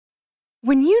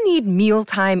When you need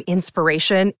mealtime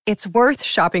inspiration, it's worth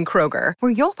shopping Kroger,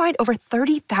 where you'll find over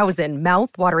 30,000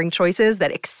 mouth-watering choices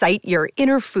that excite your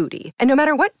inner foodie. And no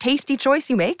matter what tasty choice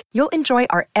you make, you'll enjoy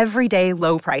our everyday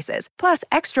low prices, plus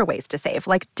extra ways to save,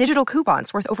 like digital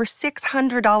coupons worth over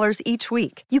 $600 each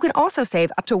week. You can also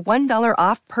save up to $1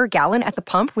 off per gallon at the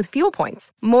pump with fuel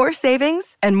points. More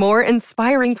savings and more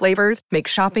inspiring flavors make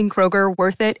shopping Kroger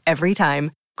worth it every time.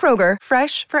 Kroger,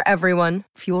 fresh for everyone.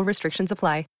 Fuel restrictions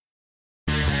apply.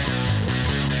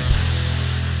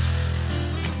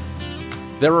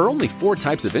 There are only 4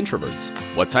 types of introverts.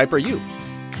 What type are you?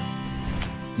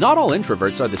 Not all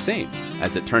introverts are the same.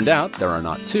 As it turned out, there are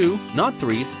not 2, not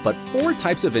 3, but 4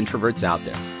 types of introverts out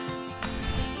there.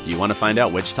 You want to find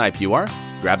out which type you are?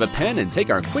 Grab a pen and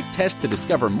take our quick test to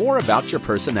discover more about your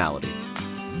personality.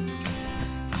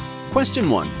 Question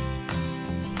 1.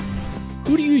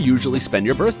 Who do you usually spend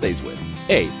your birthdays with?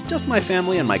 A. Just my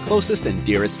family and my closest and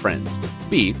dearest friends.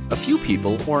 B. A few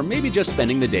people, or maybe just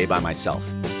spending the day by myself.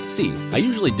 C. I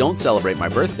usually don't celebrate my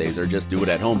birthdays or just do it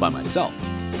at home by myself.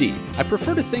 D. I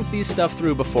prefer to think these stuff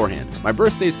through beforehand. My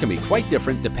birthdays can be quite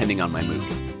different depending on my mood.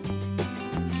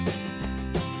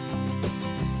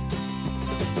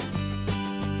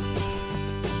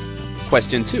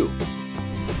 Question 2.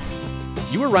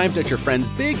 You arrived at your friend's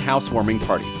big housewarming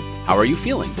party. How are you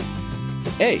feeling?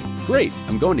 A. Great,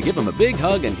 I'm going to give him a big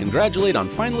hug and congratulate on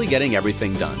finally getting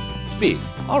everything done. B.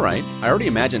 Alright, I already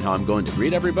imagine how I'm going to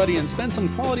greet everybody and spend some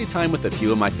quality time with a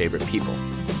few of my favorite people.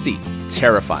 C.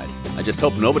 Terrified, I just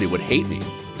hope nobody would hate me.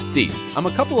 D. I'm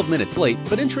a couple of minutes late,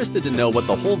 but interested to know what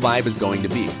the whole vibe is going to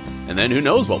be. And then who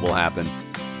knows what will happen.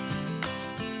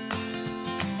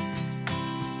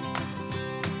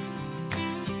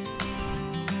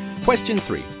 Question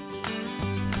 3.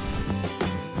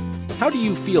 How do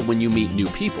you feel when you meet new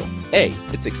people? A.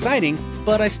 It's exciting,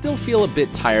 but I still feel a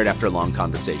bit tired after long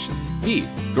conversations. B.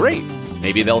 Great.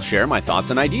 Maybe they'll share my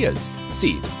thoughts and ideas.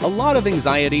 C. A lot of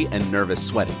anxiety and nervous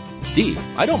sweating. D.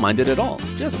 I don't mind it at all.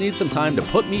 Just need some time to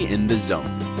put me in the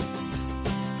zone.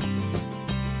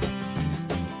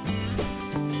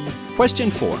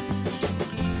 Question 4.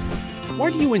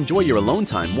 Why do you enjoy your alone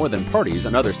time more than parties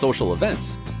and other social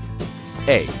events?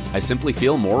 A. I simply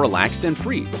feel more relaxed and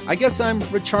free. I guess I'm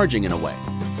recharging in a way.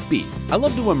 B. I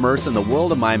love to immerse in the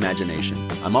world of my imagination.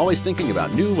 I'm always thinking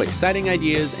about new, exciting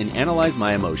ideas and analyze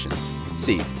my emotions.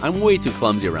 C. I'm way too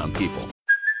clumsy around people.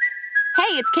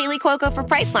 Hey, it's Kaylee Cuoco for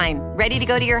Priceline. Ready to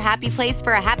go to your happy place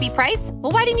for a happy price?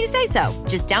 Well, why didn't you say so?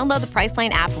 Just download the Priceline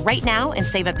app right now and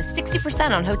save up to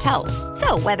 60% on hotels.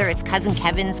 So whether it's Cousin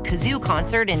Kevin's Kazoo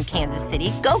Concert in Kansas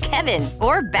City, go Kevin,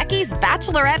 or Becky's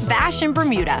Bachelorette Bash in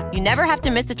Bermuda, you never have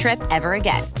to miss a trip ever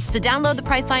again. So download the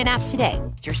Priceline app today.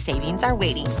 Your savings are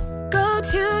waiting. Go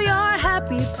to your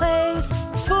happy place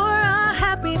for a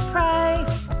happy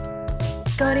price.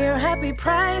 Go to your happy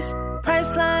price,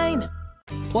 Priceline.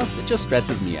 Plus, it just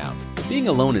stresses me out. Being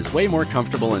alone is way more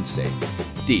comfortable and safe.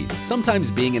 D. Sometimes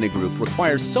being in a group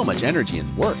requires so much energy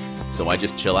and work, so I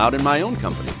just chill out in my own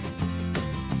company.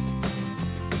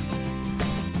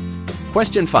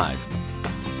 Question 5.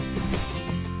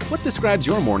 What describes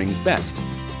your mornings best?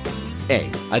 A.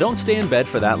 I don't stay in bed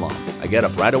for that long. I get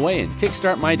up right away and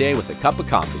kickstart my day with a cup of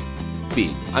coffee.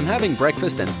 B. I'm having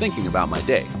breakfast and thinking about my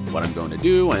day, what I'm going to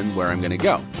do and where I'm going to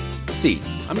go. C.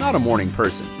 I'm not a morning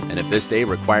person, and if this day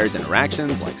requires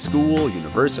interactions like school,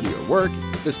 university, or work,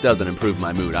 this doesn't improve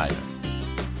my mood either.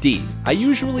 D. I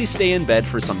usually stay in bed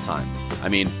for some time. I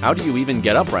mean, how do you even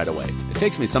get up right away? It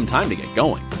takes me some time to get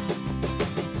going.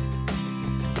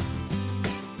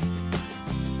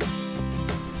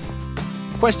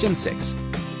 Question 6.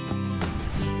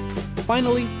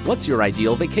 Finally, what's your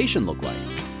ideal vacation look like?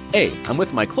 A. I'm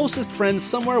with my closest friends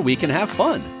somewhere we can have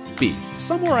fun. B.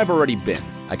 Somewhere I've already been.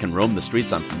 I can roam the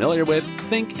streets I'm familiar with,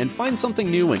 think, and find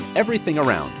something new in everything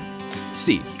around.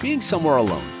 C. Being somewhere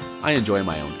alone. I enjoy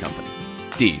my own company.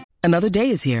 D. Another day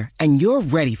is here, and you're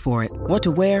ready for it. What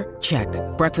to wear? Check.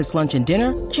 Breakfast, lunch, and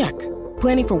dinner? Check.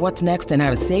 Planning for what's next and how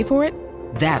to save for it?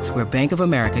 That's where Bank of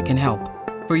America can help.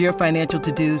 For your financial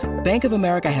to-dos, Bank of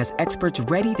America has experts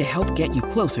ready to help get you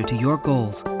closer to your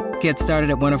goals. Get started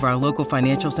at one of our local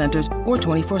financial centers or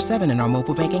 24/7 in our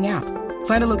mobile banking app.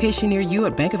 Find a location near you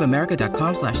at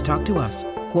bankofamerica.com/talktous.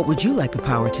 What would you like the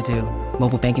power to do?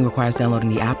 Mobile banking requires downloading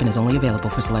the app and is only available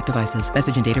for select devices.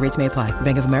 Message and data rates may apply.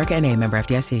 Bank of America N.A., member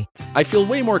FDIC. I feel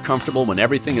way more comfortable when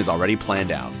everything is already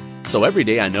planned out. So every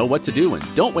day I know what to do and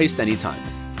don't waste any time.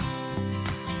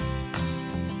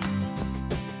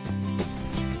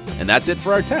 And that's it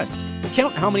for our test.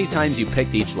 Count how many times you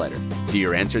picked each letter. Do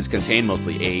your answers contain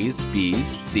mostly A's,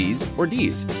 B's, C's, or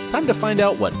D's? Time to find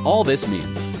out what all this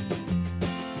means.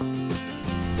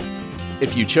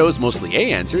 If you chose mostly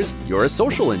A answers, you're a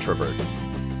social introvert.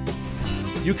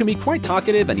 You can be quite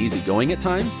talkative and easygoing at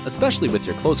times, especially with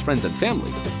your close friends and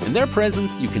family. In their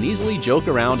presence, you can easily joke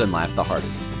around and laugh the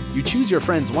hardest. You choose your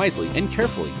friends wisely and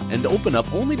carefully, and open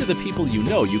up only to the people you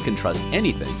know you can trust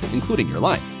anything, including your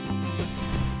life.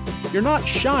 You're not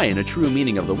shy in a true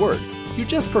meaning of the word. You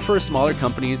just prefer smaller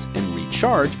companies and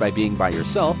recharge by being by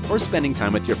yourself or spending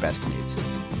time with your best mates.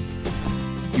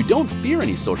 You don't fear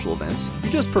any social events, you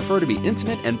just prefer to be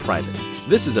intimate and private.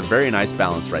 This is a very nice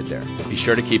balance right there. Be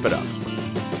sure to keep it up.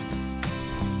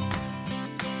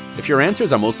 If your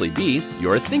answers are mostly B,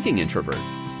 you're a thinking introvert.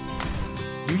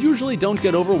 You usually don't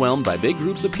get overwhelmed by big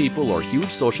groups of people or huge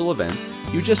social events.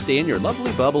 You just stay in your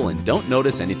lovely bubble and don't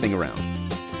notice anything around.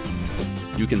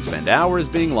 You can spend hours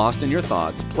being lost in your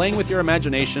thoughts, playing with your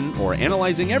imagination, or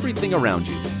analyzing everything around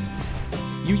you.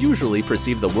 You usually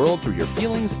perceive the world through your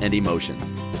feelings and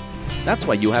emotions. That's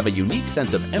why you have a unique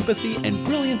sense of empathy and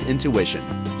brilliant intuition.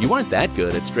 You aren't that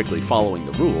good at strictly following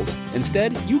the rules.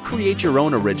 Instead, you create your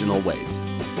own original ways.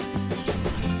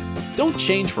 Don't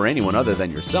change for anyone other than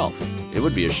yourself. It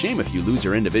would be a shame if you lose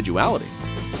your individuality.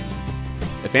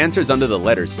 If answers under the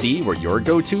letter C were your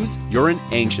go-tos, you're an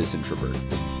anxious introvert.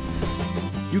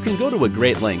 You can go to a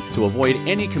great length to avoid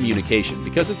any communication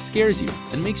because it scares you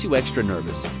and makes you extra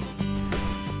nervous.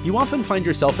 You often find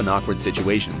yourself in awkward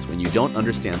situations when you don't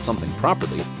understand something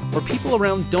properly or people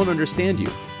around don't understand you.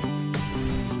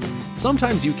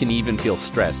 Sometimes you can even feel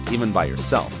stressed even by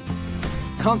yourself,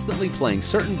 constantly playing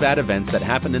certain bad events that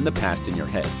happened in the past in your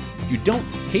head. You don't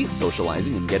hate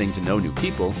socializing and getting to know new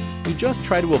people, you just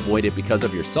try to avoid it because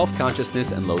of your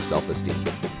self-consciousness and low self-esteem.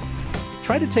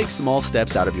 Try to take small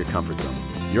steps out of your comfort zone.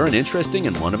 You're an interesting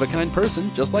and one-of-a-kind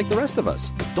person just like the rest of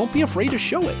us. Don't be afraid to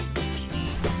show it.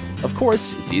 Of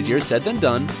course, it's easier said than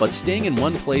done, but staying in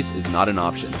one place is not an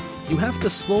option. You have to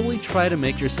slowly try to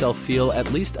make yourself feel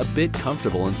at least a bit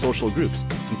comfortable in social groups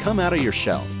and come out of your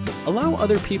shell. Allow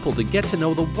other people to get to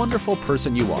know the wonderful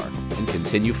person you are and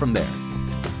continue from there.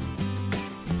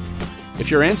 If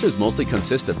your answers mostly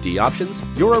consist of D options,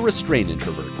 you're a restrained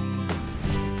introvert.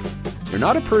 You're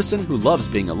not a person who loves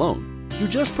being alone. You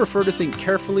just prefer to think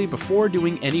carefully before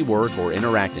doing any work or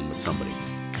interacting with somebody.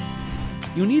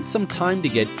 You need some time to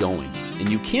get going, and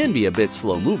you can be a bit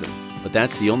slow-moving, but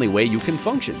that's the only way you can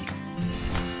function.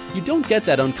 You don't get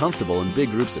that uncomfortable in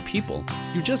big groups of people,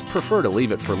 you just prefer to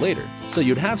leave it for later, so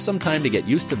you'd have some time to get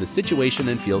used to the situation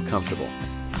and feel comfortable.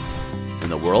 In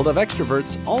the world of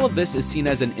extroverts, all of this is seen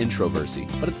as an introversy,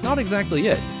 but it's not exactly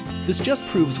it. This just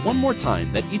proves one more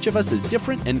time that each of us is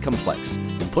different and complex,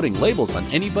 and putting labels on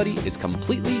anybody is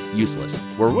completely useless.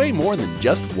 We're way more than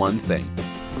just one thing.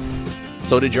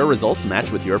 So did your results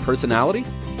match with your personality?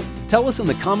 Tell us in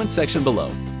the comments section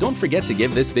below. Don't forget to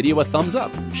give this video a thumbs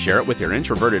up, share it with your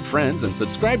introverted friends, and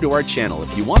subscribe to our channel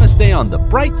if you want to stay on the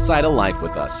bright side of life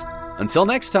with us. Until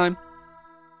next time.